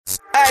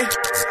Ay,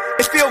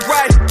 it feel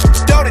right,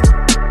 don't it?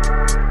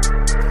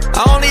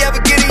 I only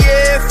ever get it,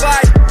 yeah, if I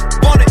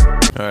want it.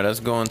 All right, that's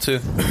going too.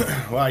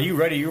 Wow, you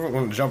ready? You were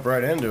going to jump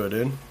right into it,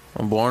 dude.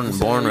 I'm born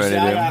ready, dude.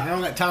 I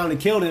don't got time to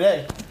kill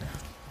today.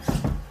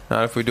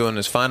 Not if we're doing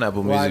this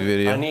pineapple music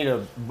video. I need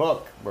a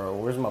book, bro.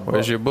 Where's my book?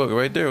 Where's your book?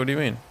 Right there. What do you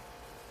mean?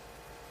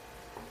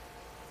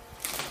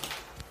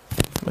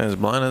 Man, as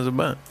blind as a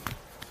bat.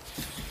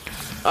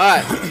 All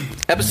right,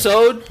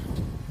 episode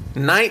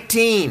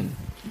 19.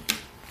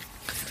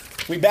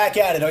 We back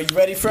at it. Are you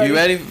ready, Freddie? You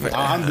ready?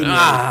 I'm ready.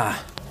 I'm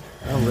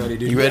ready,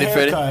 dude. You ready,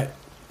 Freddie?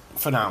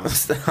 Phenomenal.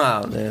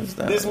 Stop, man.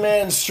 Stop. This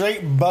man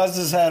straight buzzed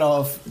his head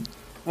off.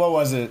 What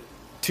was it?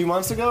 2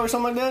 months ago or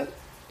something like that?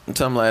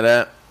 Something like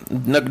that.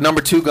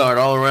 Number 2 guard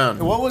all around.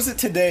 What was it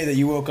today that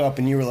you woke up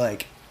and you were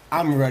like,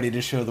 I'm ready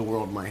to show the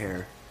world my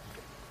hair?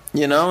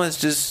 You know,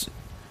 it's just...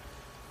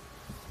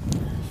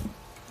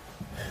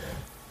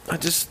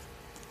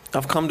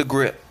 I've come to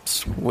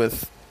grips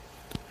with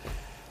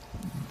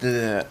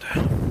that.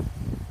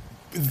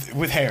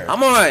 With hair.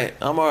 I'm alright.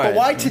 But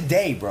why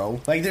today, bro?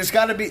 Like, there's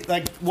got to be...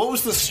 Like, what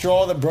was the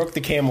straw that broke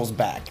the camel's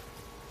back?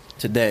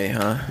 Today,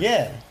 huh?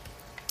 Yeah.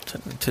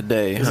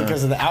 Today, Is it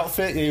because of the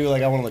outfit? You were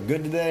like, I want to look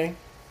good today?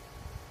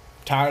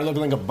 Tired of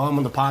looking like a bum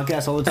on the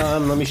podcast all the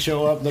time? Let me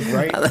show up, look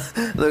right?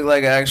 Look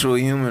like an actual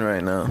human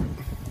right now.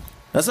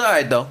 That's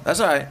alright, though.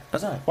 That's alright.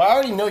 Well, I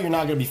already know you're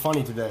not going to be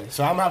funny today,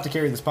 so I'm going to have to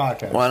carry this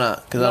podcast. Why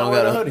not? Because I don't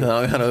got a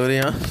hoodie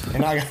on?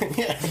 And I got...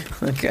 Yeah.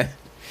 Okay.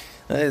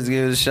 Let's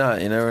give it a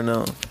shot. You never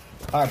know.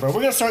 All right, bro.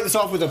 We're going to start this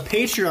off with a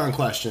Patreon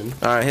question.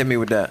 All right, hit me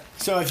with that.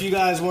 So if you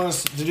guys want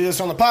us to do this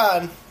on the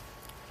pod,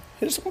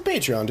 hit us up on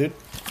Patreon, dude.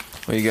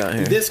 What you got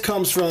here? This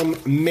comes from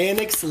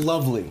Mannix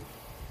Lovely.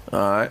 All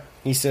right.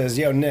 He says,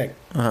 yo, Nick.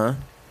 Uh-huh.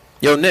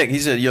 Yo, Nick. He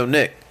said, yo,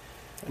 Nick.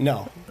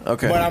 No.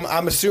 Okay. But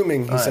I'm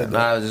assuming he said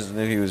that. I was just,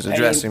 he was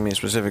addressing me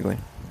specifically.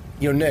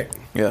 Yo, Nick.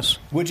 Yes.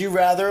 Would you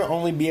rather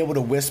only be able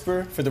to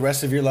whisper for the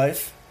rest of your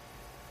life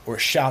or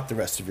shout the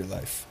rest of your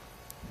life?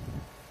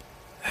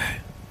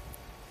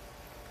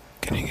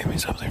 Can you give me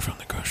something from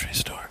the grocery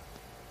store?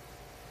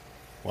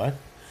 What?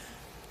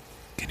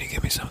 Can you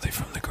give me something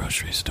from the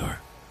grocery store?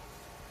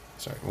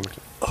 Sorry.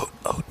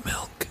 Oat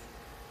milk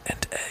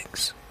and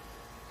eggs.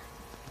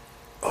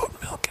 Oat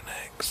milk and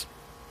eggs.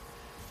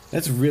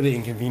 That's really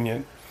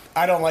inconvenient.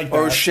 I don't like that.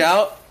 Or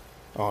shout.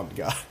 Oh,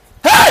 God.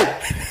 Hey!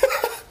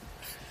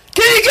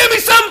 Can you give me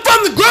something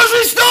from the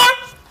grocery store?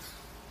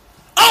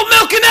 Oat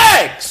milk and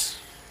eggs.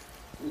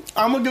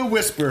 I'm going to go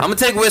whisper. I'm going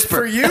to take whisper.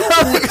 For you?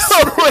 I'm going to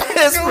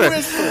go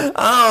whisper.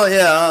 Oh,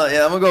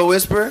 yeah. I'm going to go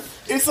whisper.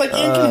 It's like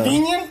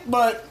inconvenient,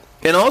 but...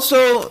 And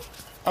also...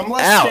 I'm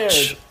less ouch.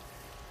 scared.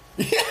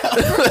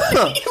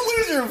 Yeah. You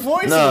lose your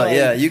voice. No,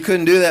 yeah. You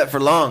couldn't do that for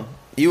long.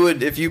 You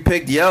would, if you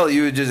picked yell,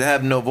 you would just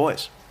have no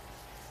voice.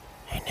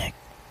 Hey, Nick.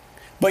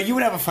 But you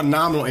would have a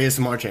phenomenal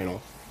ASMR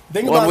channel.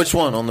 Think On about which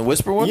one? On the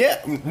whisper one? Yeah.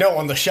 No,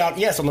 on the shout.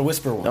 Yes, on the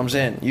whisper one. I'm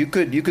saying you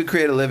could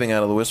create a living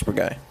out of the whisper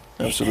guy.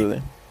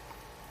 Absolutely.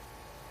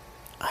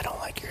 I don't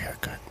like your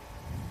haircut.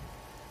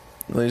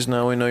 At least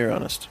now we know you're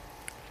honest.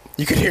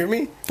 You can hear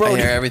me? Bro, I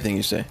hear everything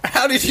you say.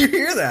 How did you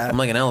hear that? I'm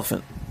like an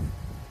elephant.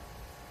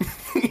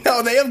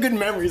 No, they have good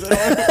memories. They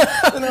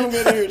don't have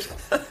good ears.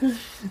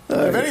 If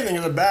anything,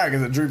 in the back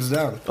as it droops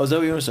down. Oh, is that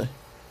what you want to say?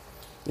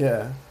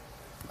 Yeah.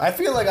 I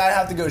feel like I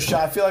have to go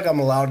shout. I feel like I'm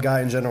a loud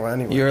guy in general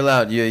anyway. You're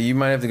allowed. Yeah, you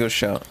might have to go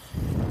shout.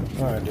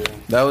 All right, dude.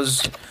 That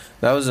was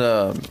Let's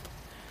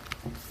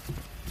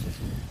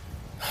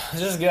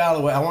just get out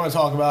of the way. I want to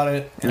talk about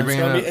it.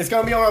 It's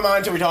gonna be on my mind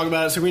until we talk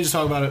about it. So we just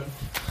talk about it.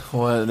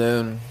 What,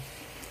 dude?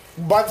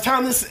 By the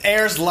time this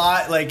airs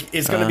live, like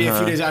it's gonna be a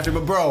few days after.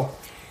 But bro,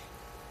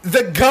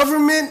 the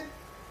government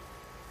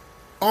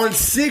on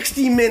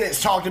 60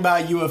 Minutes talked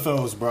about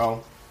UFOs,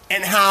 bro,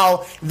 and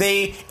how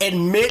they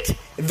admit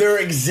their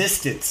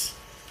existence.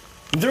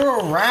 They're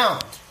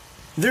around.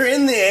 They're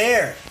in the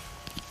air.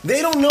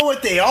 They don't know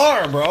what they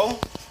are, bro.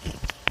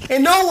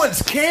 And no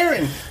one's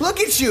caring. Look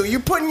at you. You're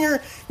putting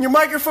your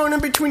microphone in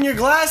between your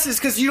glasses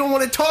because you don't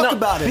want to talk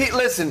about it.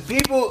 Listen,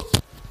 people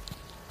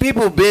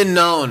been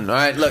known, all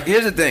right? Look,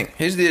 here's the thing.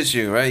 Here's the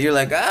issue, right? You're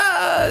like,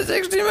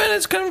 60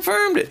 Minutes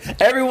confirmed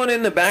it. Everyone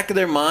in the back of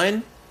their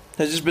mind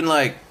has just been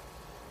like,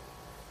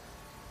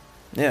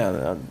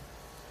 yeah,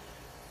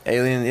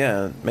 alien,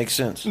 yeah, makes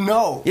sense.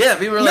 No. Yeah,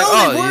 people were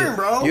like, they weren't,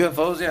 bro.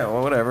 UFOs, yeah,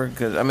 well, whatever.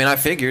 Because I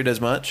figured as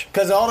much.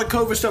 Because all the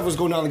COVID stuff was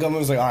going on, the government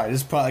was like, all right,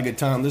 this is probably a good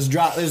time. Let's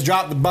drop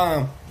the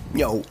bomb.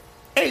 Yo,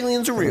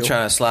 aliens are real.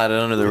 Trying to slide it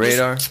under the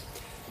radar.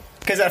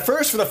 Because at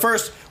first, for the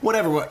first,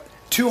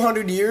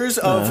 200 years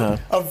of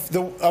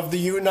the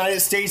United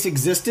States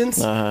existence,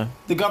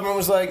 the government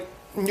was like,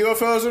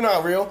 UFOs are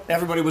not real.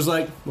 Everybody was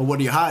like, well, what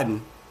are you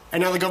hiding?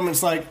 And now the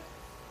government's like,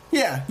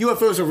 yeah,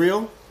 UFOs are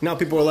real. Now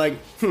people are like,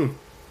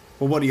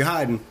 well, what are you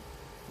hiding?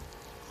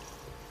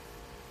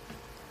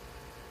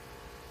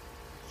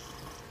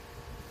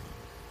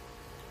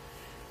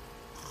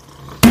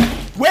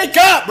 Wake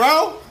up,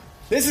 bro!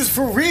 This is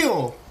for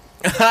real.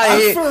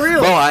 For real.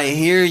 Bro, I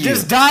hear you.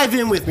 Just dive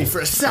in with me for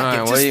a second. All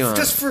right, what do you want?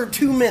 Just for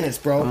 2 minutes,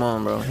 bro. Come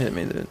on, bro. Hit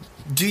me, dude.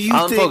 Do you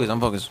I'm think... focused. I'm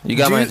focused. You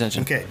got my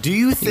attention. Okay. Do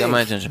you think got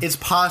my attention. it's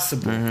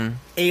possible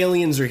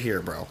aliens are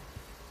here, bro?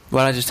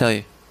 What'd I just tell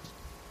you?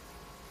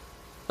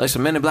 Like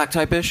some Men in Black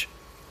type-ish?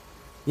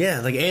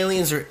 Yeah, like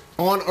aliens are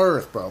on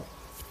Earth, bro.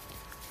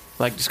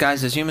 Like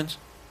disguised as humans?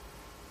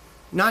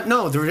 No,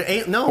 no.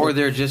 Or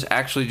they're just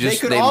actually they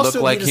just could they also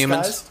look like be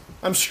humans? disguised.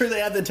 I'm sure they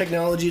have the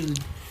technology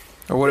to...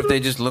 Or what if they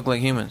just look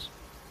like humans?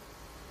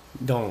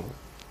 Don't.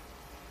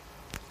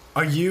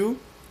 Are you?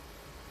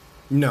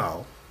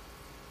 No.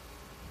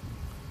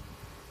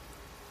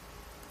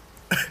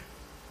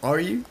 Are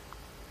you?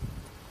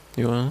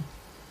 You want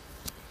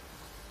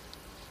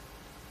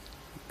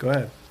Go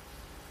ahead.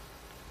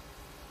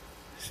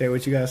 Say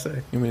what you gotta say.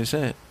 You want me to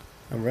say it?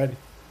 I'm ready.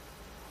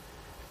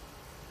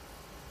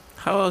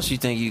 How else you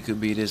think you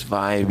could be this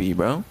vibey,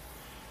 bro?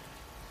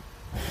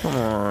 Come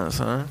on,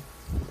 son.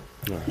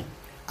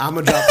 I'm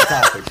gonna drop the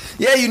topic.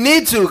 Yeah, you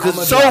need to,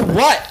 because so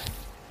what?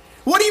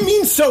 What do you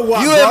mean, so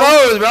what,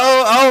 UFOs, bro?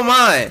 Oh,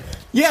 my.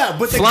 Yeah,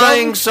 but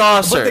flying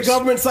saucers. But the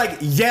government's like,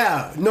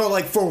 yeah, no,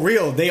 like for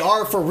real. They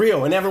are for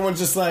real. And everyone's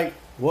just like,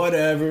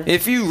 whatever.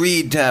 If you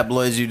read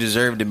tabloids, you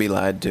deserve to be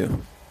lied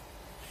to.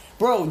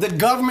 Bro, the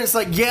government's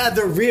like, yeah,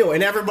 they're real.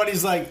 And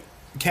everybody's like,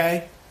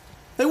 okay.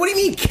 Like, what do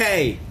you mean,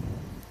 K?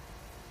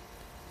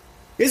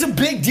 It's a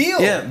big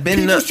deal. Yeah,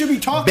 people should be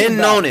talking been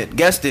about known it.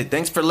 Guessed it.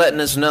 Thanks for letting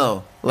us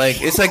know.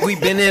 Like, it's like we've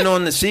been in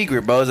on the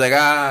secret, bro. It's like,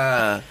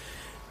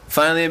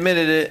 finally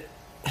admitted it.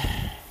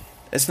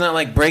 It's not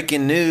like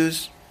breaking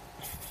news.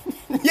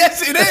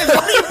 Yes, it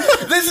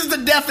is. This is the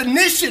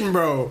definition,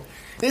 bro.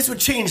 This would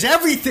change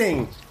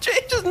everything.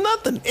 Changes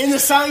nothing. In the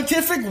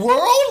scientific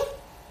world?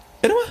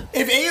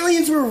 If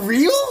aliens were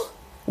real?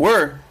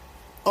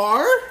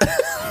 Are?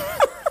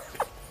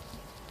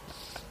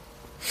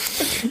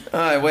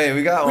 Alright, wait,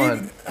 we got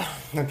one.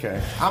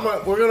 Okay.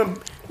 We're gonna...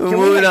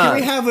 Moving on. Can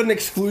we have an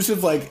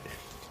exclusive, like,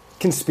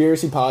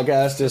 conspiracy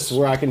podcast just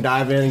where I can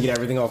dive in and get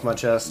everything off my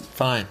chest?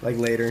 Fine. Like,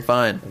 later?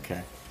 Fine.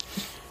 Okay.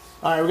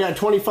 Alright, we got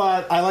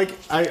 25...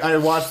 I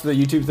watched the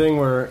YouTube thing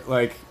where,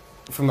 like,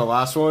 from the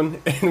last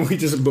one, and we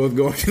just both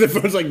go into the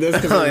phones like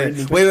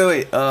this.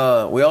 Wait.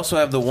 We also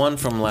have the one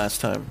from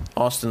last time.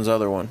 Austin's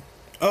other one.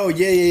 Oh,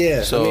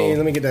 yeah. So,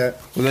 let me get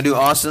that. We're going to do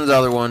Austin's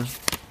other one,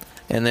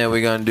 and then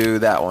we're going to do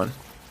that one.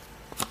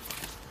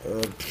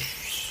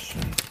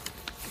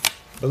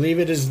 Believe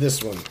it is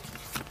this one.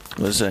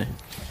 Let's see.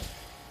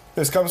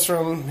 This comes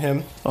from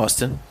him.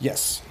 Austin?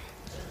 Yes.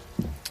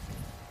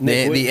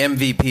 Nick, the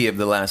MVP of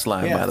the last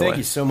line, by the way. Thank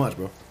you so much,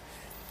 bro.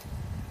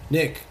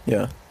 Nick.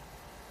 Yeah.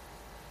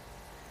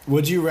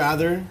 Would you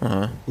rather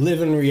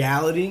live in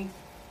reality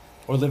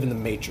or live in the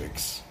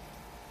Matrix?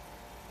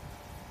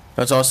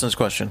 That's Austin's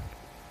question.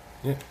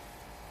 Yeah.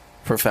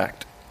 For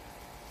fact.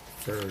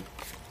 Third.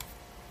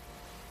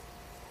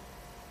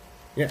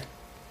 Yeah.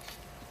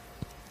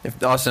 If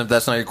that's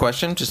not your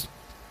question, just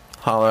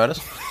holler at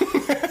us.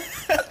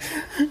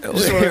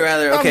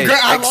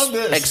 I love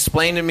this.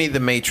 Explain to me the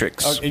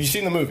Matrix. Okay, have you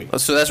seen the movie?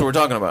 So that's what we're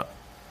talking about.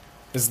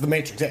 This is the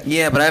Matrix.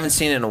 Yeah, but I haven't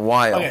seen it in a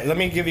while. Okay, let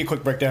me give you a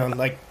quick breakdown.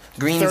 Like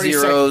green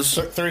zeros.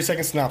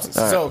 30-second synopsis.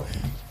 Right. So,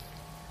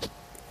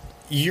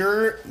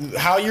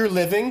 how you're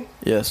living.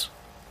 Yes.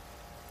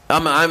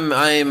 I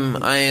am.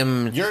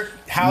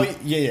 How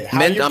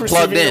you're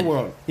perceiving the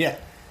world. Yeah.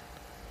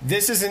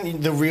 This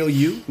isn't the real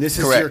you. This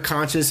is your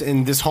conscious,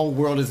 and this whole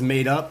world is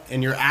made up,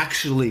 and you're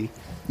actually...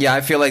 Yeah, I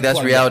feel like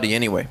that's reality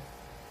anyway.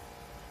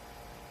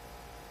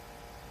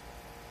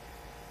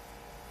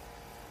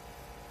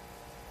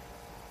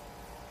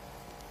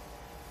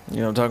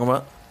 You know what I'm talking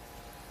about?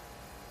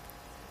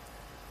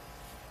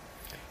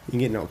 You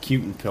getting all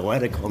cute and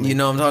poetic on me. You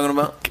know what I'm talking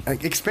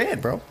about?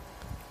 Expand, bro.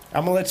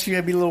 I'm going to let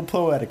you be a little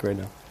poetic right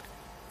now.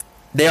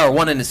 They are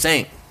one and the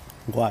same.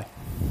 Why?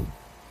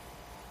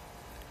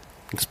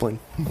 Explain.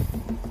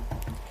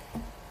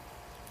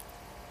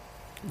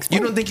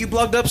 You don't think you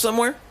plugged up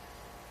somewhere?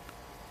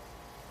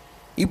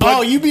 You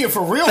being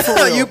for real, for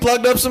real. You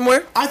plugged up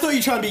somewhere? I thought you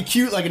were trying to be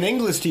cute like an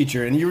English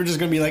teacher, and you were just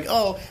going to be like,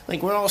 oh,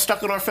 like we're all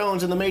stuck on our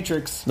phones in the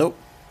Matrix. Nope.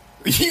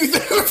 You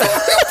plugged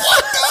up?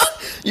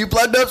 You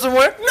plugged up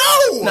somewhere?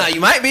 No! Nah, you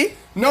might be.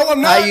 No,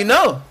 I'm not. How you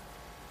know?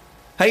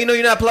 How you know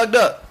you're not plugged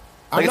up?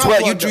 Like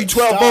you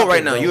 12 volt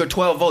right now. You're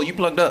 12 volt. You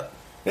plugged up.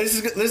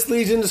 This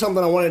leads into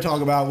something I wanted to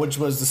talk about, which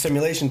was the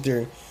simulation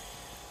theory.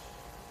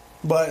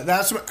 But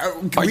that's...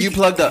 Are you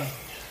plugged up?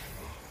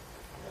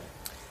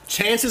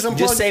 Chances I'm plugged...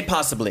 Just say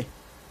possibly.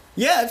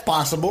 Yeah, it's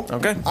possible.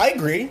 Okay. I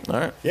agree. All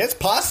right. Yeah, it's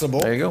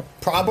possible. There you go.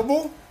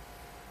 Probable?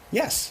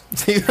 Yes.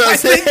 You know what I'm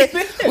saying?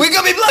 We're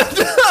going to be plugged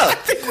up. I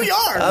think we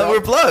are.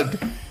 We're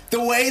plugged.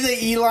 The way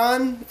that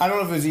Elon... I don't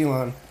know if it was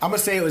Elon. I'm going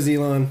to say it was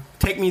Elon.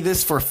 Take me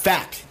this for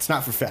fact. It's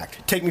not for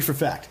fact. Take me for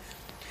fact.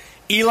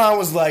 Elon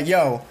was like,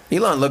 yo...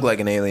 Elon looked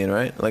like an alien,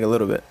 right? Like a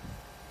little bit.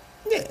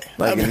 Yeah.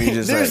 Like I mean,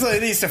 there's like,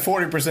 at least a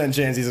 40%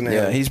 chance he's an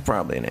alien. Yeah, he's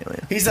probably an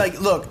alien. He's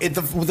like, look,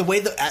 the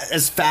way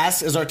as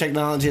fast as our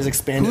technology has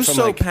expanded... Who's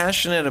so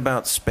passionate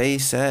about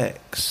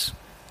SpaceX?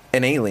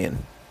 An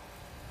alien.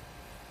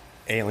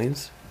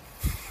 Aliens?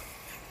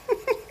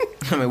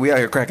 I mean, we out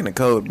here cracking the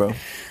code, bro.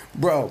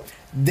 Bro,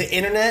 the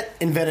internet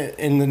invented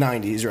in the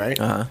 90s, right?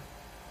 Uh-huh.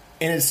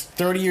 And it's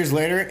 30 years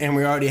later, and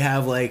we already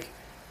have, like,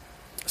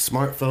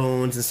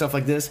 smartphones and stuff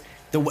like this.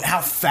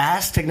 How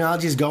fast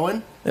technology is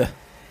going. Yeah.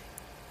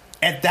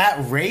 At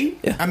that rate,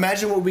 Yeah.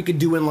 imagine what we could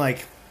do in,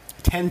 like,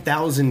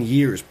 10,000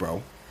 years,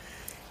 bro.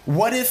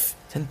 What if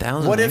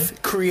 10,000? What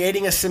if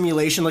creating a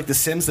simulation like The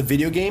Sims, the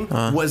video game,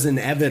 was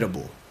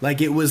inevitable?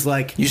 Like, it was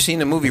like... You seen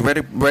the movie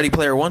Ready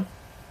Player One?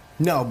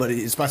 No, but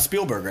it's by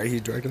Spielberg, right?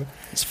 He's directing it.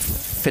 It's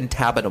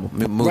fantabitable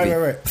movie.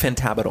 Right.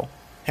 Fantabitable.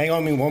 Hang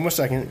on me one more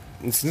second.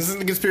 This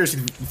isn't a conspiracy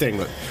thing,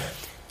 but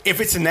if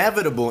it's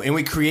inevitable and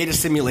we create a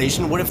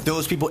simulation, what if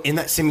those people in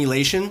that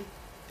simulation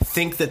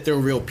think that they're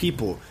real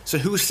people? So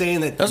who's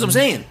saying that... That's what I'm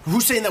saying.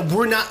 Who's saying that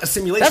we're not a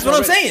simulation? That's what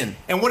I'm saying.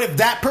 And what if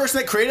that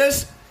person that created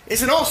us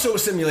isn't also a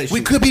simulation?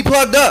 We could be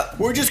plugged up.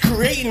 We're just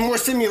creating more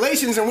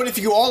simulations, and what if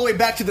you go all the way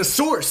back to the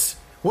source?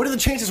 What are the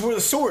chances we're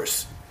the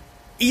source?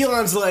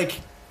 Elon's like,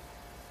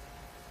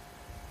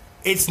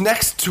 it's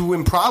next to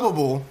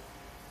improbable,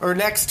 or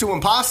next to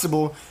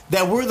impossible,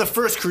 that we're the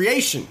first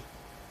creation.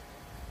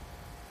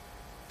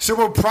 So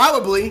we're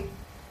probably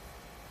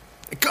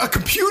a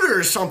computer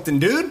or something,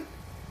 dude.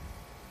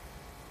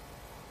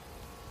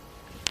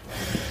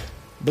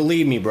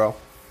 Believe me, bro.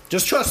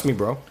 Just trust me,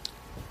 bro.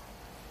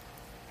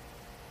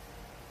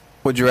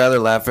 Would you rather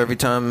laugh every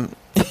time?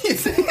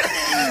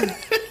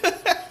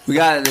 We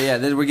got it. Yeah,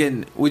 then we're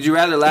getting. Would you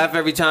rather laugh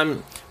every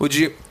time? Would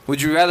you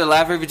rather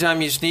laugh every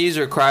time you sneeze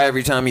or cry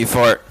every time you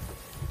fart?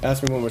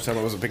 Ask me one more time.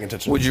 I wasn't paying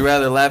attention. Would you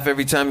rather laugh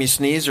every time you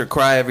sneeze or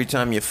cry every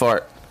time you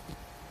fart?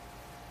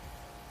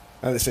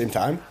 At the same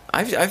time?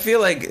 I feel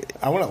like.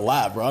 I want to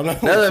laugh, bro.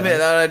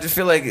 I just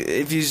feel like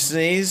if you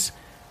sneeze.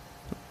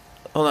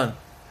 Hold on.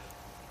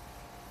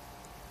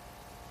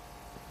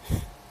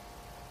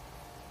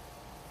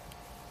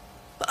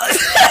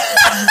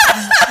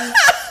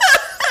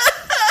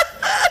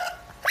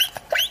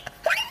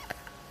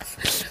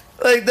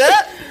 Like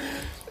that?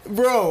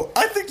 Bro,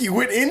 I think you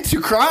went into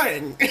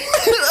crying.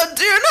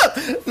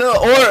 No,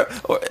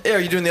 or are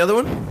you doing the other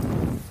one?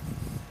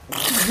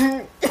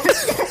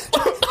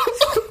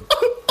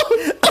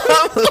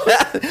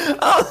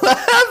 I'm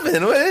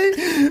laughing.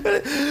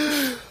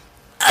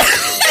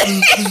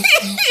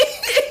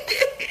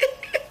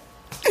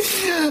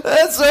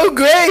 That's so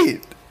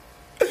great.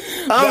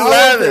 I'm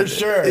laughing. For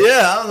sure.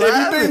 Yeah, I'm laughing. If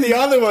you're doing the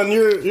other one,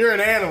 you're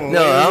an animal.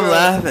 No, I'm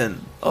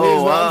laughing.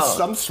 Oh, wow.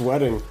 I'm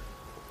sweating.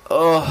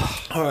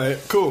 Oh. All right,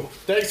 cool.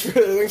 Thanks for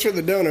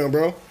the dono,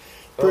 bro.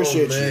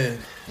 Appreciate you.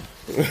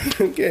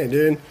 Okay,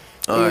 dude.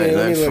 All right,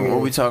 next one. What are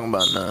we talking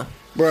about now?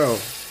 Bro.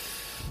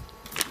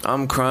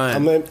 I'm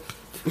crying.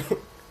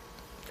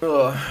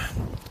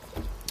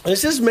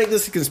 Let's just make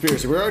this a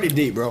conspiracy. We're already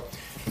deep, bro.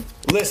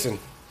 Listen.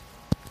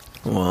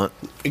 What?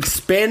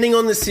 Expanding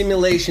on the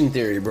simulation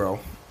theory, bro.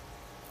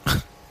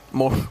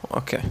 More?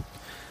 Okay.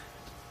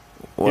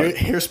 What?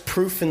 Here's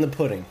proof in the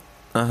pudding.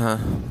 Uh-huh.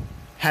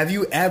 Have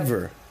you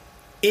ever,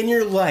 in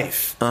your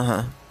life,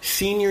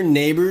 seen your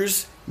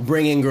neighbors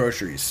bring in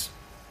groceries?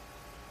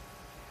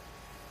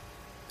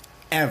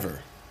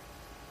 Ever?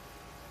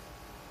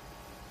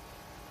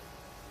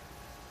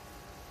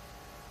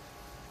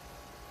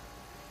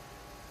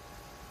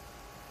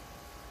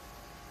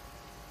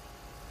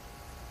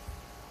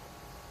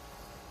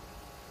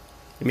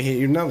 Let me hit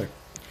you another.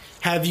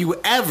 Have you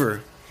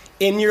ever,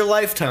 in your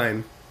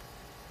lifetime,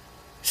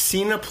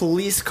 seen a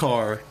police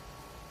car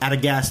at a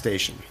gas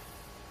station?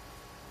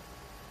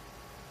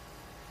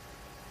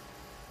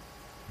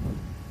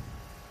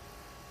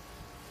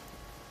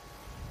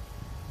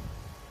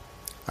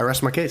 I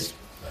rest my case.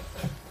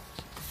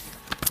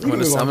 I'm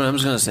just going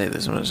to say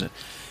this.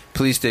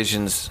 Police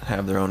stations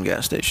have their own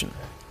gas station.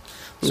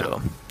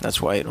 So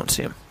that's why you don't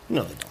see them.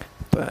 No, they don't.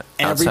 But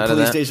every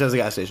police station has a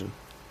gas station.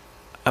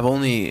 I've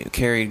only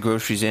carried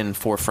groceries in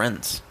for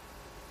friends.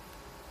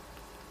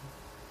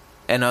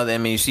 And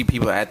you see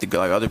people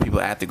other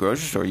people at the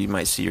grocery store. You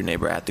might see your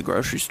neighbor at the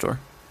grocery store.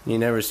 You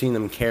never seen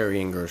them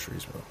carrying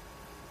groceries, bro.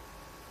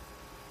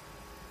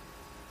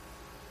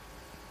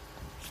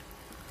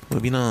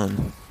 Moving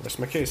on. That's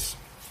my case.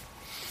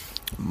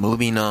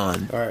 Moving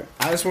on. All right.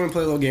 I just want to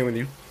play a little game with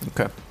you.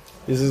 Okay.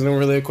 This isn't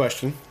really a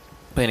question.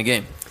 Playing a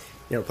game.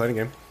 Yeah, we're playing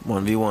a game.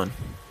 1v1.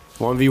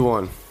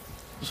 1v1.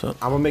 So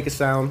I'm going to make a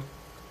sound.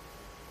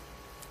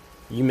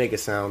 You make a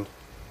sound.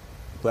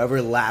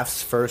 Whoever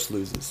laughs first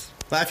loses.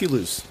 Laugh, you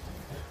lose.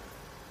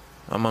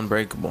 I'm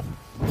unbreakable.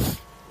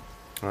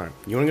 All right.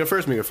 You want to go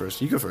first? Me go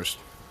first. You go first.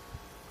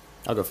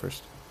 I'll go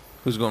first.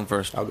 Who's going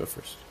first? I'll go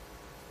first.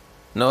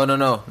 No.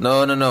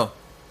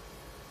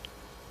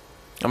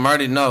 I'm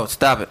already... No,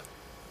 stop it.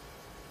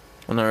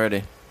 I'm not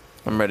ready.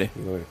 I'm ready.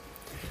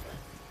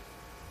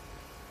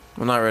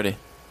 I'm not ready.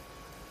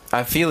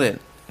 I feel it.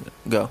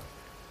 Go.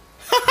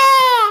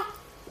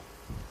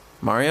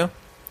 Mario?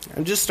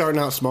 I'm just starting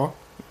out small.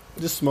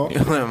 Just small.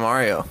 You went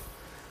Mario.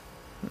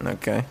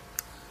 Okay.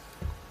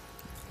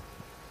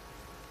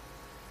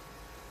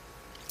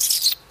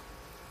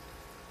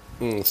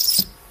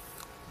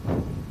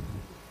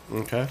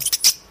 Okay.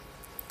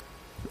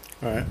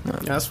 All right. Yeah,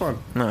 that's fun.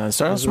 No,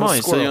 start small.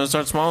 You said you want to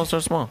start small?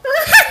 Start small.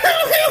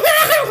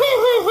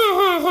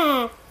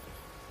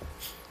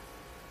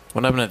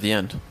 What happened at the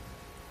end?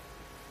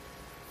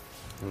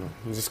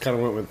 You just kind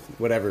of went with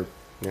whatever,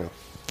 you know.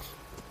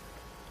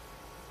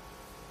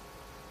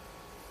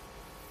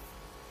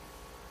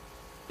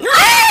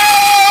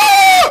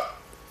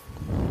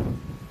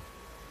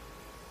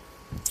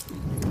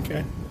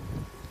 Okay.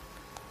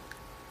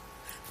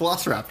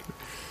 Velociraptor.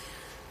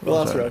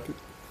 Velociraptor.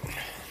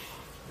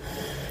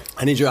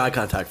 I need your eye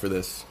contact for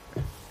this.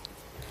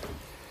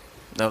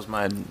 That was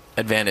my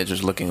advantage,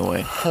 was looking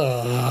away.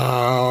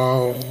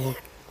 Oh.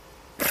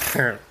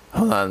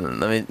 Hold on,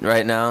 let me.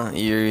 Right now,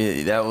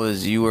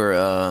 you were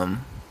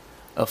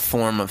a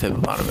form of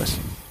hippopotamus,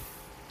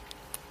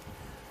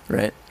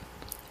 right?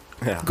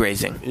 Yeah.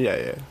 Grazing.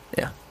 Yeah.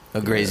 Yeah,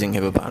 a grazing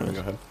hippopotamus. Go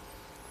ahead.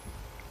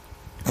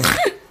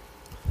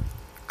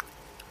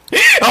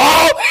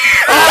 Oh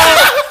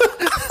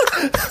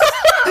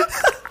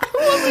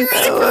my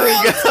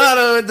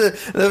god!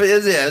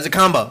 It was a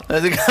combo.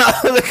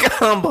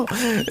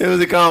 It was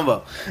a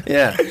combo.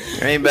 Yeah,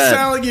 ain't bad.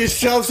 Sound like you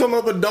shoved some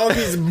up a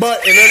donkey's butt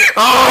and then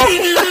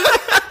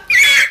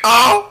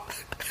Oh!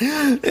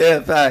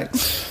 Yeah,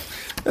 facts.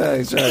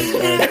 Right.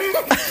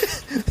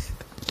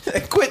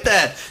 Quit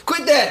that!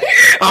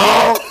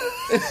 Oh!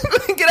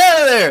 Get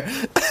out of there!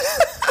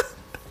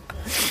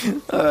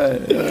 All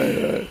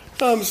right.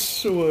 I'm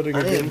sweating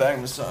I need a again. back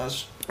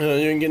massage. You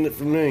ain't getting it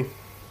from me.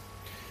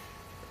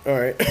 All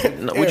right.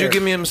 No, would you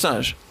give me a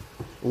massage?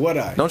 Would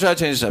I? Don't try to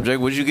change the subject.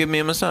 Would you give me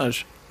a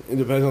massage? It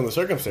depends on the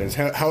circumstance.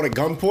 How at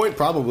gunpoint?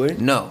 Probably.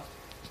 No.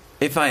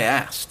 If I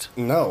asked.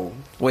 No.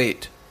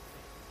 Wait.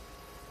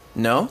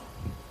 No?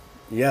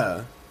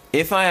 Yeah.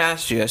 If I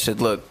asked you, I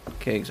said, look,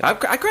 Cakes, I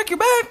crack your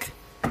back.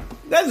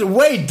 That's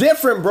way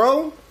different,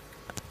 bro.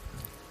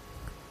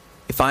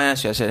 If I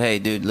asked you, I said, hey,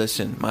 dude,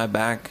 listen, my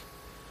back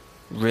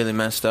really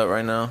messed up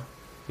right now.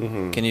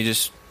 Mm-hmm. Can you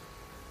just,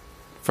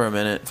 for a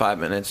minute, 5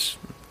 minutes,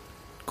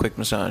 quick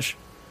massage?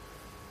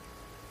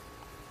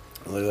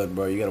 Look,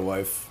 bro, you got a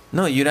wife.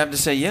 No, you'd have to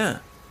say yeah.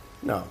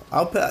 No,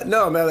 I'll pay.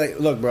 No, man, like,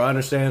 look, bro, I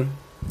understand.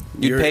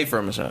 You'd pay for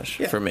a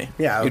massage for me.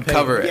 Yeah, I would you'd pay.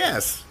 cover it.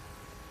 Yes.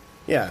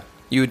 Yeah.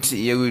 You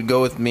would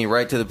go with me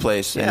right to the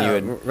place, and you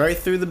would right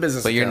through the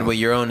business. But account. with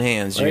your own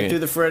hands. Right through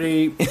the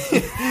Freddie.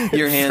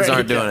 Your hands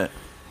aren't doing it.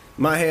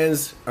 My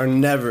hands are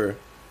never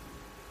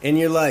in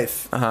your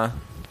life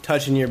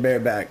touching your bare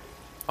back.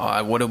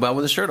 Oh, what about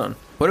with a shirt on?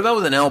 What about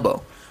with an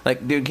elbow?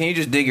 Like, dude, can you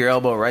just dig your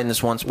elbow right in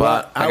this one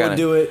spot? Well, I would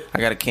do it. I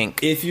got a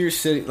kink. If you're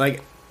sitting,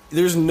 like,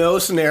 there's no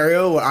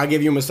scenario where I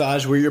give you a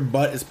massage where your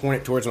butt is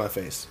pointed towards my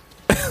face.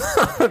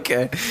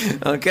 Okay.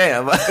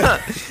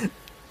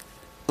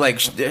 Like,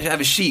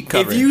 have a sheet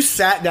covered. If you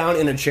sat down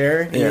in a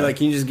chair and you're like,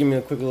 can you just give me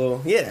a quick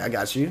little, I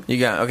got you. You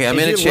got, okay, I'm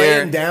if in a you're chair.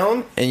 laying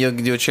down. And you'll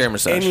do a chair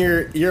massage.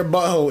 And your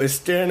butthole is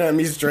staring at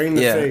me straight in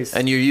the face.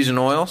 And you're using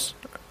oils?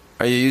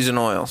 Are you using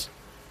oils?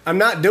 I'm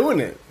not doing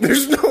it.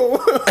 There's no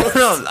oils.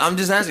 No, I'm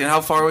just asking,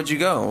 how far would you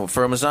go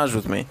for a massage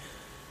with me?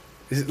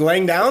 Is it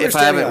laying down or if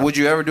standing up? Would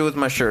you ever do it with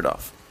my shirt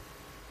off?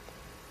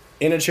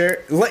 In a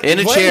chair?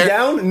 Laying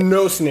down?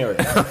 No scenario.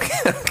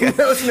 Okay.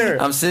 No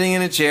scenario. I'm sitting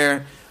in a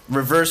chair,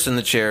 reversing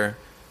the chair.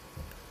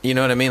 You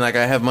know what I mean? Like,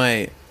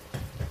 I'm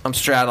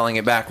straddling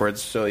it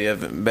backwards so you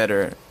have a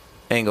better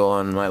angle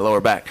on my lower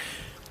back.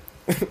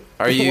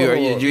 Are you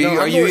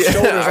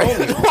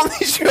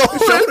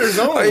shoulders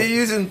only. Are you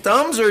using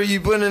thumbs, or are you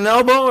putting an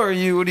elbow, or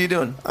what are you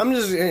doing? I'm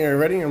just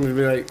ready. I'm gonna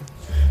be like,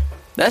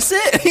 that's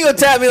it. You gonna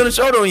tap me on the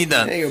shoulder when you're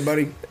done? there you go,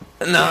 buddy.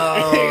 No,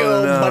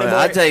 buddy boy.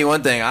 I tell you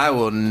one thing. I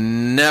will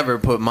never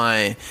put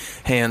my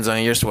hands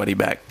on your sweaty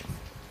back.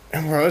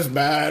 Bro, it's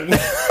bad.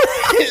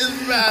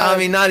 It's bad. I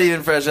mean, not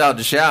even fresh out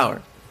the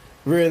shower.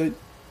 Really?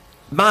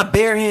 My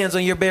bare hands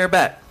on your bare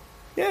back.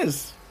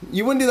 Yes.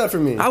 You wouldn't do that for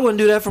me. I wouldn't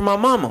do that for my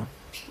mama.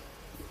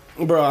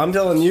 Bro, I'm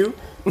telling you.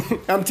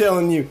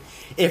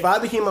 If I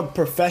became a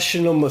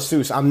professional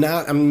masseuse, I'm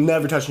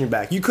never touching your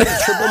back. You couldn't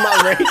triple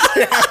my rate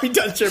and have me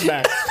touch your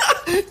back.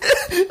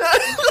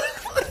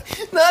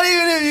 Not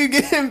even if you're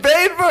getting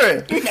paid for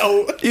it.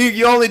 No.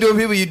 You only do it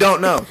with people you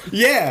don't know.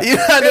 Yeah.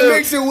 It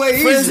makes it way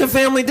easier. Friends and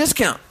family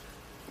discount.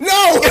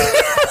 No.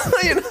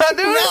 You're not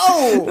doing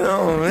it? No.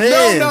 Oh,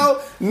 man.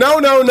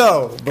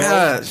 No. Bro.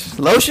 Gosh.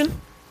 Lotion?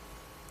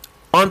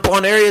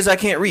 On areas I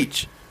can't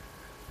reach.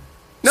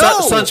 No.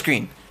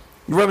 Sunscreen.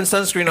 You're rubbing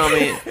sunscreen on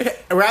me.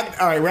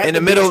 In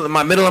the middle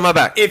of my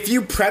back. If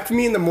you prepped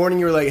me in the morning,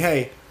 you were like,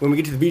 hey, when we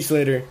get to the beach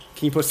later,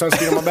 can you put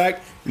sunscreen on my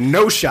back?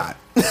 No shot.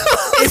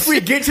 If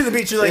we get to the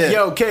beach, you're like,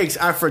 yo, Cakes,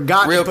 I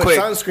forgot to put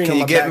sunscreen on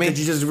my back. Could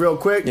you just real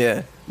quick?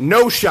 Yeah.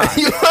 No shot.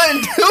 You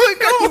wouldn't do it?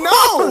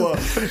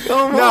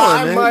 Come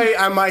on.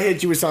 I might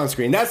hit you with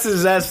sunscreen. That's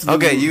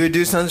okay, you would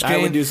do sunscreen? I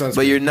would do sunscreen.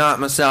 But you're not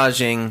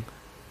massaging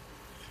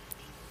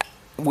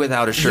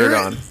without a shirt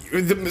on.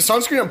 The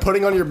sunscreen I'm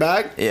putting on your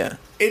back,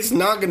 it's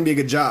not going to be a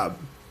good job.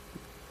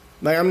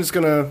 Like, I'm just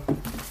going to...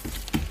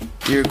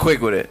 You're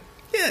quick with it.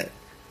 Yeah.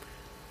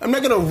 I'm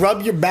not going to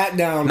rub your back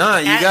down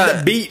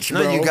the beach,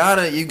 bro. No, you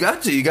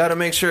got to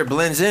make sure it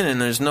blends in and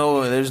there's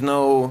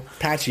no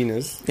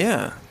patchiness.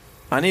 Yeah.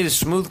 I need a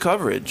smooth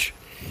coverage.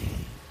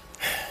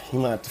 You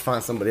might have to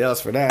find somebody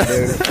else for that,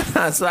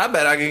 dude. So I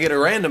bet I could get a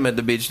random at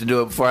the beach to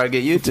do it before I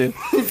get you to.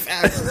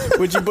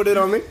 Would you put it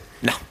on me?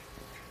 No.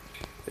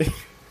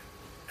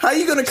 How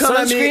you gonna come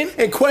Sunscreen? at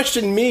me and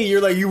question me?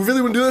 You're like, you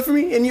really want to do it for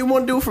me, and you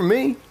want to do it for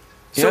me?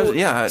 So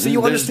yeah. So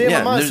you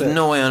understand my mindset? There's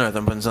no way on earth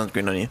I'm putting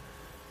sunscreen on you.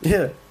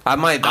 Yeah. I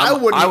might. I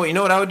wouldn't. You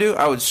know what I would do?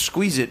 I would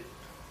squeeze it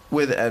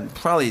with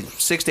probably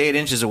 6 to 8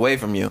 inches away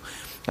from you.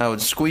 I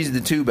would squeeze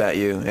the tube at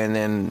you, and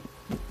then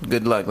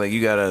good luck. Like,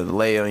 you gotta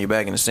lay on your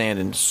back in the sand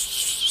and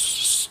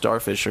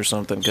starfish or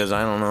something, because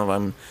I don't know if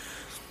I'm.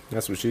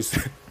 That's what she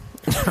said.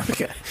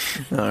 Okay.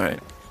 All right.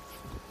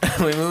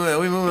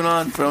 we moving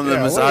on from the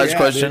massage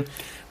question. Dude.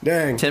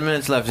 Dang. 10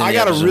 minutes left. I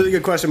got a really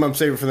good question, but I'm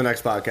saving for the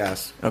next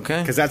podcast. Okay.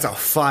 Because that's a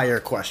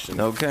fire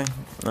question. Okay.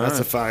 That's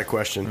a fire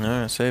question.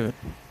 All right, save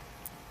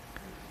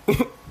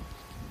it.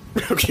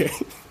 Okay.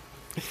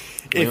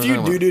 If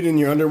you do it in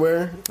your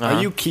underwear, Uh-huh.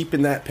 are you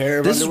keeping that pair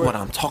of This underwear? is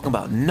what I'm talking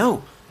about.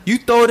 No. You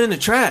throw it in the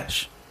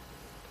trash.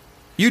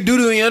 You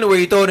do in your underwear,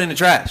 you throw it in the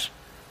trash.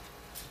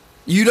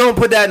 You don't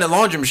put that in the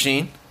laundry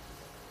machine.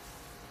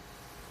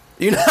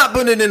 You're not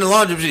putting it in the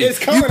laundry machine. It's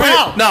coming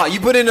out. No, you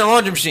put it in the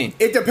laundry machine.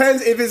 It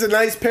depends if it's a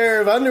nice pair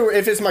of underwear.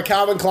 If it's my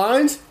Calvin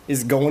Klein's,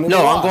 it's going in the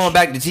wash. No, I'm going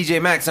back to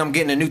TJ Maxx. I'm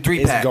getting a new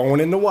 3-pack. It's going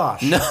in the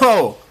wash.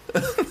 No.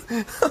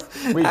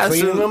 We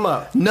cleaning them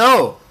up.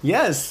 No.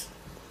 Yes.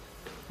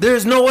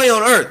 There's no way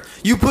on earth.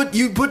 You put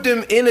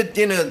them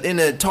in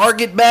a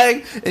Target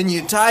bag, and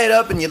you tie it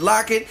up and you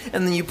lock it,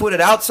 and then you put it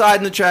outside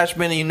in the trash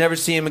bin and you never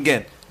see them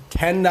again.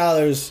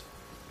 $10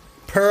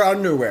 per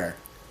underwear.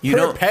 You per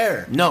don't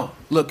pair. No,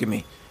 look at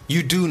me.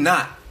 You do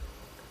not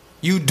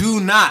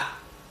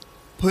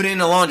put it in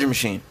the laundry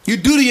machine. You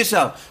do to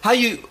yourself. How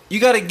you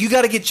gotta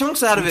get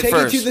chunks out of it Take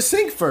first. it to the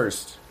sink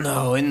first.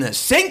 No, in the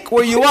sink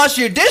where you wash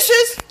your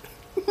dishes?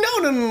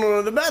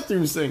 No, the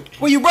bathroom sink.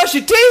 Where you brush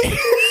your teeth? Yeah.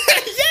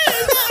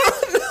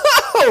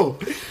 No.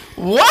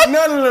 What?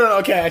 No.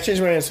 Okay, I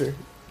changed my answer.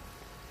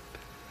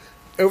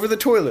 Over the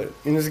toilet.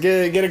 And just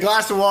get a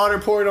glass of water,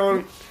 pour it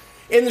on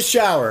in the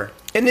shower.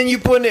 And then you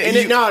put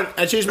it. No,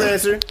 I changed my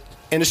answer.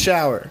 In the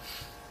shower.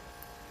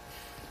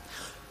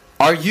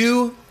 Are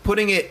you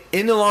putting it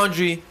in the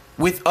laundry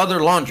with other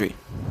laundry?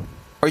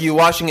 Or are you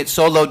washing it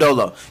solo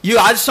dolo?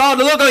 I saw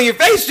the look on your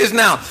face just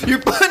now. You're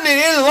putting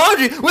it in the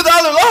laundry with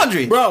other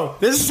laundry. Bro,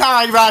 this is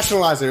how I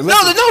rationalize it.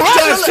 Listen, there's no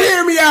rationalizing. Just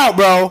hear me out,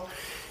 bro.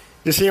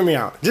 Just hear me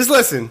out. Just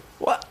listen.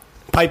 What?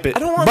 Pipe it. I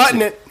don't want Button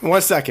to. it.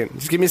 1 second.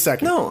 Just give me a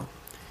second. No.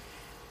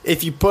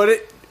 If you put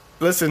it,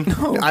 listen.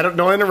 No.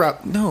 Don't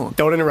interrupt. No.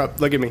 Don't interrupt.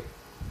 Look at me.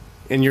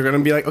 And you're gonna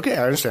be like, okay,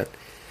 I understand.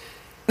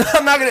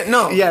 I'm not gonna.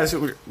 No. Yeah.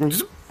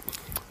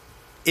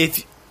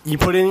 If you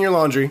put it in your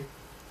laundry,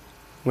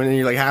 when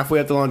you're like halfway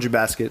up the laundry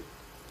basket,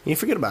 you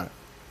forget about it.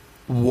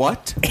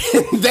 What?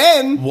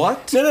 Then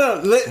What?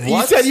 No. You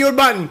What? said you would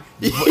button.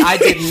 I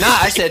did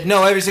not. I said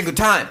no every single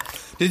time.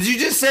 Did you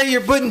just say you're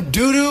putting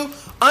doo-doo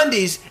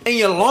undies in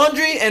your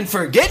laundry and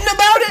forgetting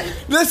about it?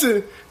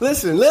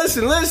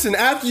 Listen.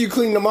 After you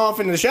clean them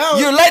off in the shower,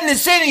 You're letting it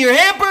sit in your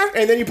hamper?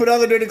 and then you put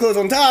other dirty clothes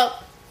on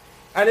top,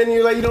 and then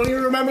you don't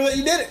even remember that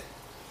you did it.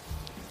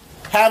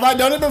 Have I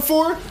done it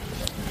before?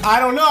 I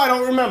don't know. I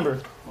don't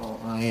remember. Oh,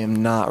 I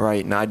am not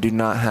right now. I do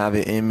not have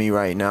it in me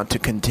right now to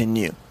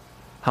continue.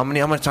 How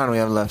much time do we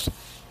have left?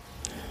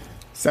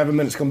 7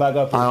 minutes. Come back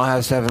up here. I don't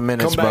have 7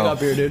 minutes, Come back bro. up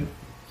here, dude.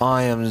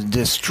 I am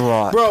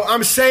distraught. Bro,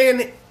 I'm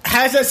saying,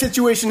 has that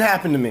situation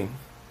happened to me?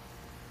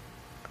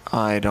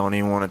 I don't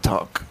even want to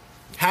talk.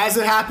 Has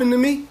it happened to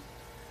me?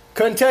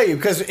 Couldn't tell you,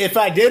 because if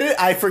I did it,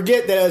 I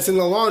forget that it's in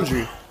the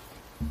laundry.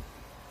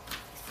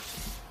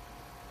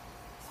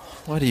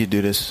 Why do you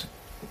do this?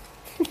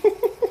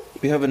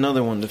 We have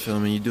another one to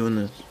film and you doing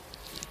this.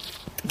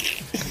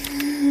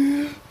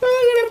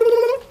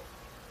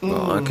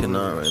 Oh, I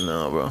cannot right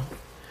now, bro.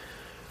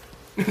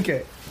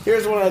 Okay.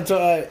 Here's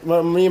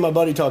what me and my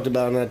buddy talked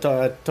about, and I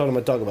told him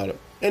I'd talk about it.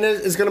 And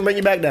it's going to bring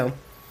you back down.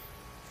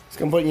 It's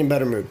going to put you in a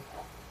better mood.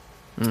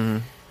 Mm-hmm.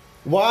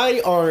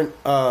 Why aren't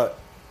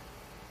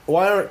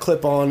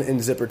clip-on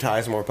and zipper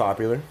ties more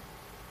popular?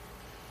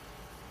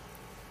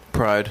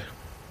 Pride.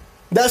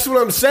 That's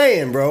what I'm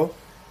saying, bro.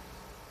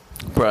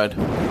 Pride.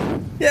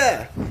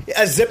 Yeah.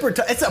 A zipper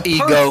tie. It's a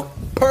Ego.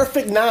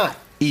 Perfect knot.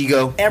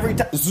 Ego. Every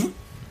time.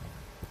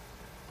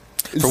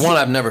 For one,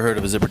 I've never heard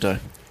of a zipper tie.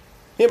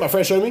 Yeah, my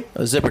friend showed me.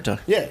 A zipper tie.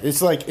 Yeah,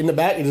 it's like in the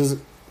back. It is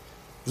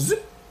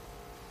zip.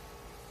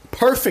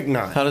 Perfect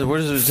knot. What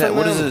is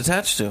it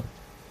attached to?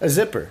 A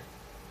zipper.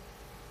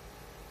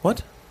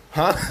 What?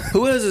 Huh?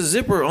 Who has a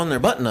zipper on their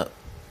button up?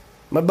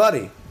 My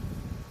buddy.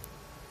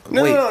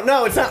 No, Wait.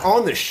 no, it's not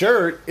on the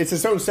shirt. It's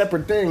its own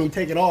separate thing. You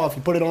take it off,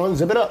 you put it on,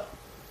 zip it up.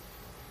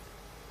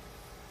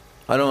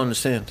 I don't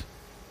understand.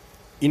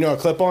 You know a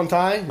clip-on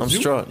tie? I'm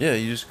straw. Yeah,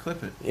 you just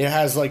clip it. It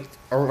has like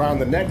around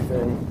the neck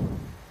thing,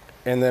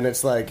 and then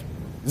it's like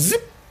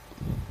zip,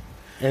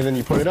 and then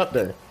you put it up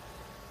there.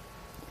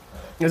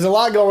 There's a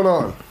lot going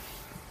on.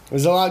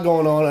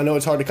 I know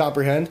it's hard to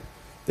comprehend.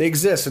 They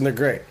exist and they're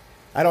great.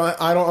 I don't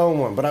own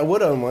one, but I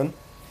would own one.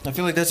 I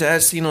feel like that's an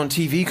as seen on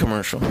TV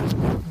commercial.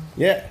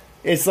 Yeah,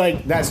 it's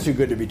like that's too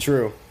good to be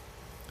true.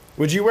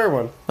 Would you wear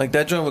one? Like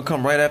that joint would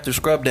come right after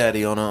Scrub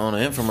Daddy on an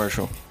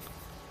infomercial.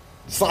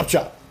 Slop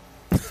chop.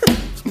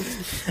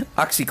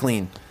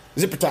 OxyClean.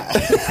 Zipper tie.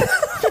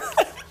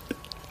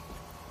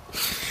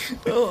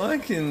 Oh, I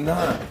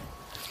cannot.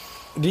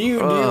 Do you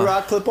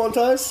rock clip-on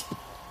ties?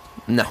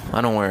 No,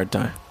 I don't wear a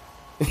tie.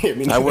 I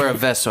mean, I wear a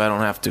vest so I don't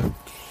have to.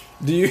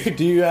 Do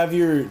you have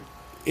your?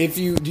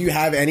 Do you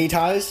have any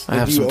ties? I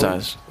have some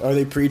ties. Are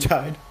they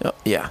pre-tied?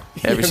 Yeah,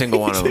 every single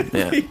one of them.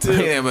 Yeah, Me too.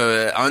 Yeah,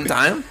 but on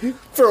time?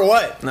 For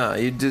what? No,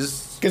 you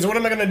just. Because what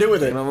am I gonna do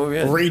with it?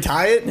 Retie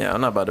it? Yeah,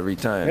 I'm not about to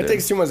retie it. That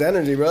takes too much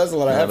energy, bro. That's a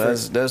lot of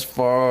effort. That's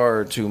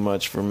far too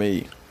much for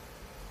me.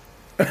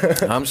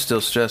 I'm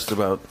still stressed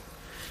about.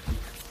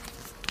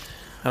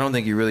 I don't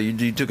think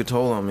you took a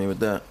toll on me with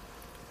that.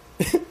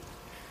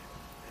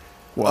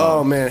 Wow.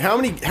 Oh man, how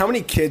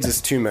many kids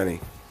is too many?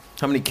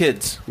 How many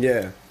kids?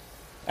 Yeah.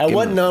 At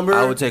what number?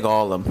 I would take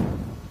all of them.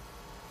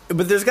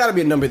 But there's got to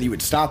be a number that you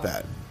would stop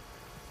at.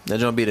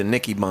 That's gonna be the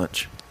Nicky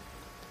bunch.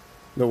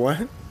 The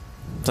what?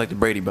 It's like the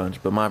Brady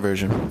bunch, but my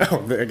version.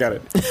 Oh, I got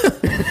it.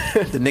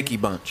 The Nicky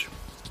bunch.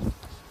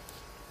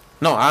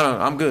 No, I don't.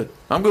 I'm good.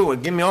 I'm good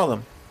with. Give me all of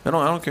them. I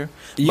don't care.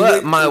 You but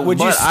would- my. would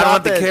you But I don't have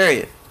stop to at- carry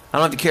it. I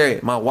don't have to carry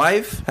it. My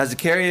wife has to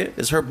carry it.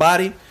 It's her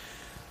body.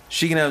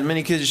 She can have as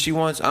many kids as she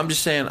wants. I'm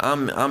just saying.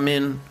 I'm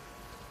in.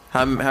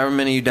 However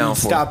many you down You'd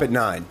for? stop at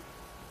 9.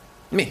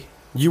 Me.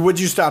 Would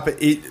you stop at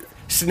 8?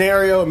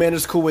 Scenario: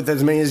 Amanda's cool with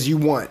as many as you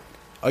want.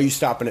 Are you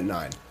stopping at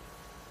 9?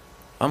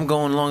 I'm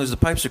going as long as the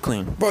pipes are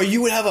clean. Bro,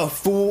 you would have a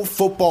full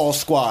football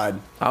squad.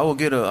 I will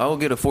get a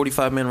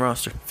 45-man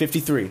roster.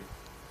 53.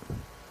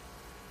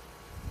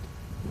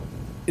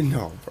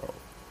 No, bro.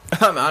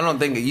 I don't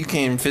think you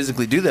can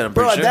physically do that. I'm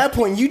Bro, pretty at sure. that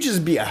point, you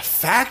just be a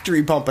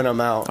factory pumping them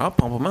out. I'll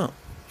pump them out.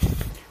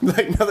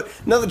 Like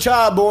another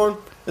child born.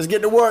 Let's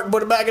get to work.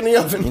 Put it back in the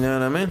oven. You know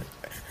what I mean?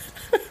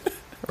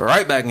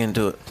 Right back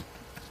into it.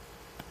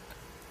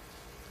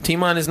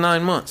 T-minus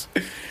 9 months.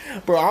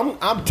 Bro,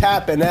 I'm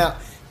tapping out.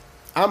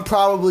 I'm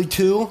probably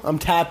 2. I'm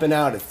tapping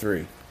out at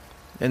 3.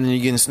 And then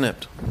you're getting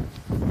snipped.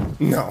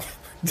 No,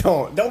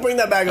 don't bring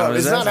that back up.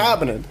 It's not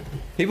happening.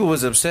 People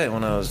was upset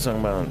when I was talking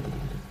about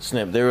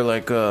snip. They were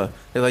like,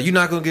 you're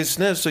not gonna get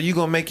snipped, so you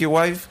gonna make your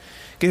wife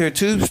get her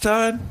tubes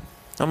tied?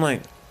 I'm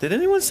like, did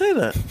anyone say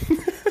that?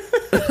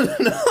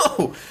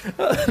 No.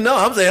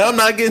 I'm saying I'm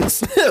not getting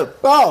snipped.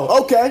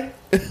 Oh, okay.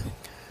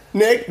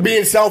 Nick,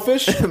 being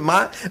selfish.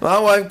 My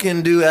wife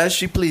can do as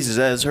she pleases.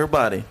 As her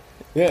body.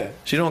 Yeah.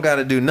 She don't got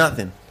to do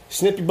nothing.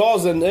 Snip your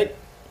balls then, Nick.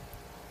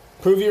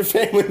 Prove you're a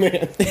family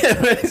man.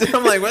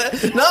 I'm like, what?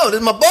 No, this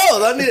is my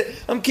balls.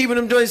 I'm keeping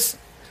them joints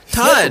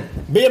tied.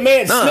 Be a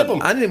man. Snip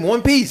them. I need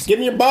one piece. Give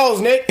me your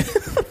balls, Nick.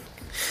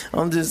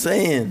 I'm just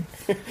saying.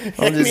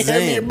 Hand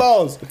me your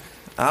balls.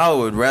 I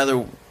would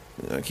rather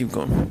keep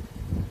going.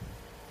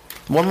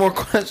 One more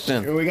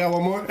question. We got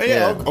one more?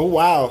 Yeah. Oh,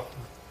 wow.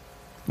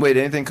 Wait,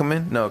 anything come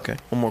in? No, okay.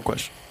 One more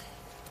question.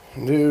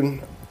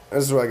 Dude,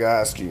 this is what I gotta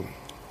ask you.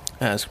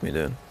 Ask me,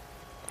 dude.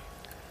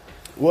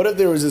 What if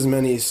there was as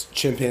many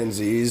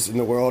chimpanzees in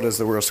the world as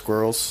there were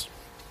squirrels?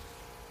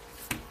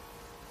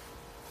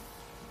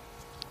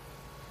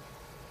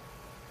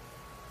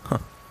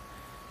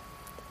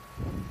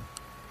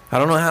 I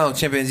don't know how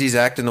chimpanzees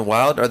act in the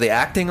wild. Are they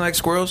acting like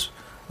squirrels?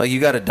 Like you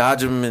got to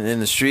dodge them in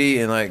the street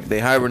and like they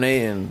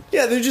hibernate and.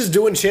 Yeah, they're just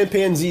doing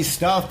chimpanzee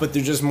stuff, but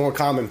they're just more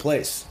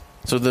commonplace.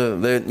 So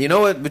the you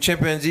know what with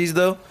chimpanzees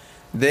though,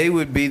 they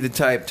would be the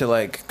type to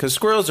like because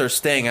squirrels are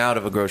staying out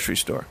of a grocery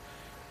store.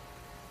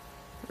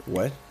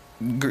 What?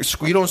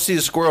 You don't see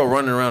a squirrel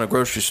running around a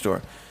grocery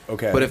store.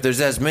 Okay. But if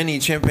there's as many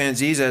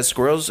chimpanzees as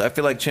squirrels, I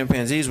feel like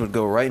chimpanzees would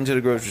go right into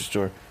the grocery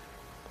store.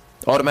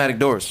 Automatic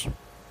doors.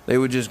 They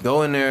would just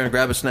go in there,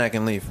 grab a snack,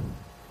 and leave.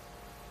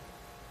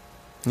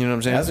 You know what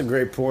I'm saying? That's a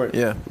great point.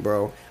 Yeah.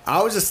 Bro.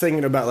 I was just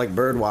thinking about like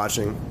bird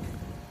watching.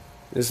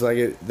 It's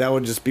like that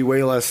would just be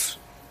way less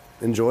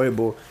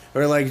enjoyable.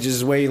 Or like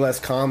just way less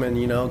common,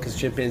 you know, because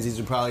chimpanzees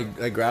would probably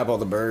like grab all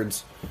the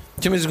birds.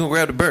 Chimpanzees gonna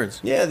grab the birds.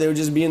 Yeah, they would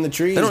just be in the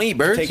trees. They don't eat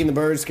birds. Taking the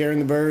birds, scaring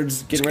the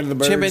birds, getting rid of the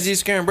birds. Chimpanzees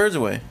scaring birds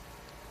away.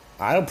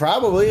 I don't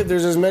probably if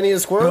there's as many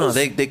as squirrels.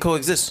 No, they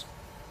coexist.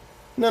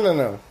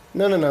 No.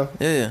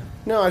 Yeah.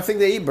 No, I think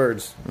they eat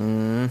birds.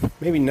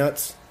 Maybe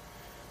nuts.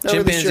 Not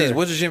really Chimpanzees. sure.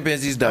 What's a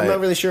chimpanzee's diet? I'm not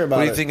really sure about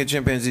What do you it. think a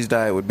chimpanzee's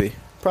diet would be?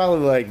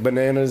 Probably like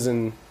bananas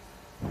and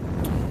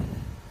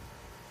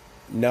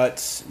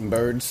nuts and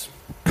birds.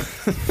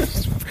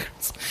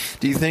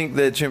 Do you think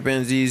that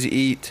chimpanzees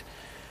eat?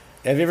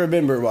 Have you ever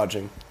been bird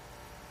watching?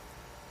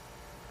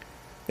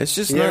 It's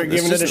just You not. ever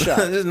given it's it a just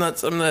shot? It's not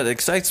something that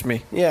excites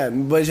me. Yeah,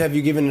 but have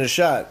you given it a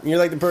shot? You're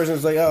like the person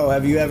that's like, oh,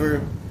 have you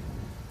ever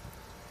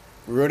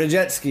rode a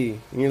jet ski?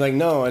 And you're like,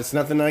 no, it's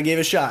nothing I gave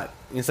a shot.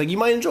 And it's like, you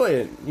might enjoy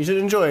it. You should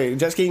enjoy it.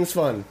 Jet skiing's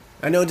fun.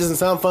 I know it doesn't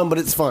sound fun, but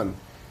it's fun.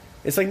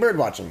 It's like bird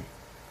watching.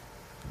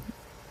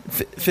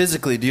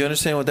 Physically, do you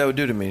understand what that would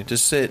do to me?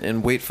 Just sit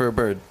and wait for a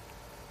bird.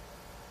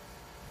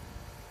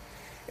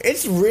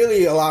 It's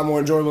really a lot more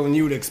enjoyable than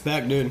you would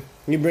expect, dude.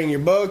 You bring your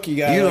book, you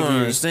got You like, don't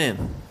your- understand.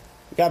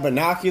 you got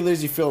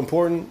binoculars, you feel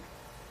important.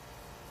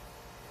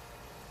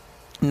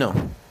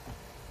 No.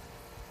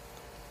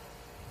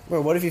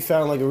 Bro, what if you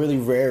found like a really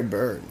rare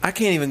bird? I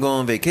can't even go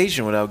on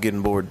vacation without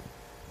getting bored.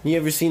 You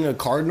ever seen a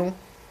cardinal?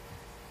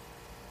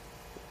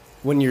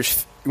 When you're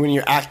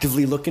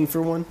actively looking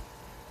for one?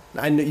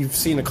 I know you've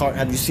seen a cardinal.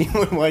 Have you seen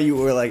one while you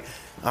were like,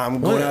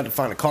 I'm going out to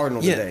find a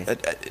cardinal today?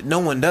 No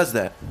one does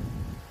that.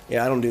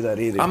 Yeah, I don't do that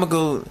either. I'm gonna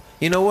go.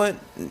 You know what?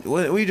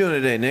 What are you doing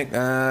today, Nick?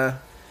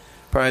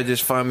 Probably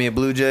just find me a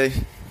blue jay.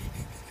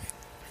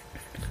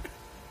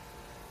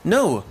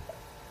 No.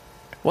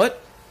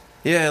 What?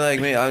 Yeah, like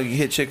me. I'll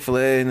hit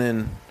Chick-fil-A and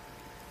then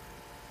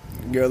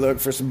go look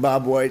for some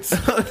Bob Whites.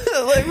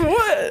 like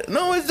what?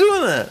 No one's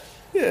doing that.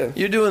 Yeah,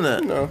 You're doing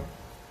that. No.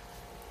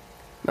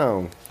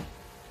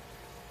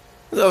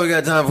 That's all we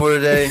got time for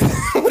today.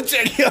 We'll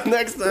check you out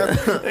next time.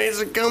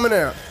 Thanks for coming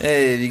out.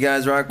 Hey, you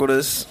guys rock with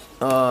us.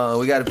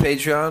 We got a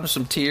Patreon,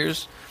 some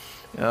tiers,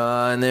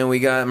 and then we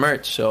got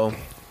merch. So,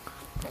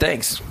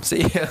 thanks.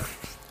 See ya.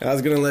 I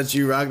was gonna let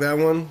you rock that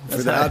one for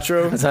the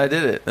outro. That's how I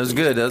did it. That was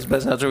good. That was the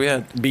best outro we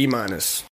had. B-.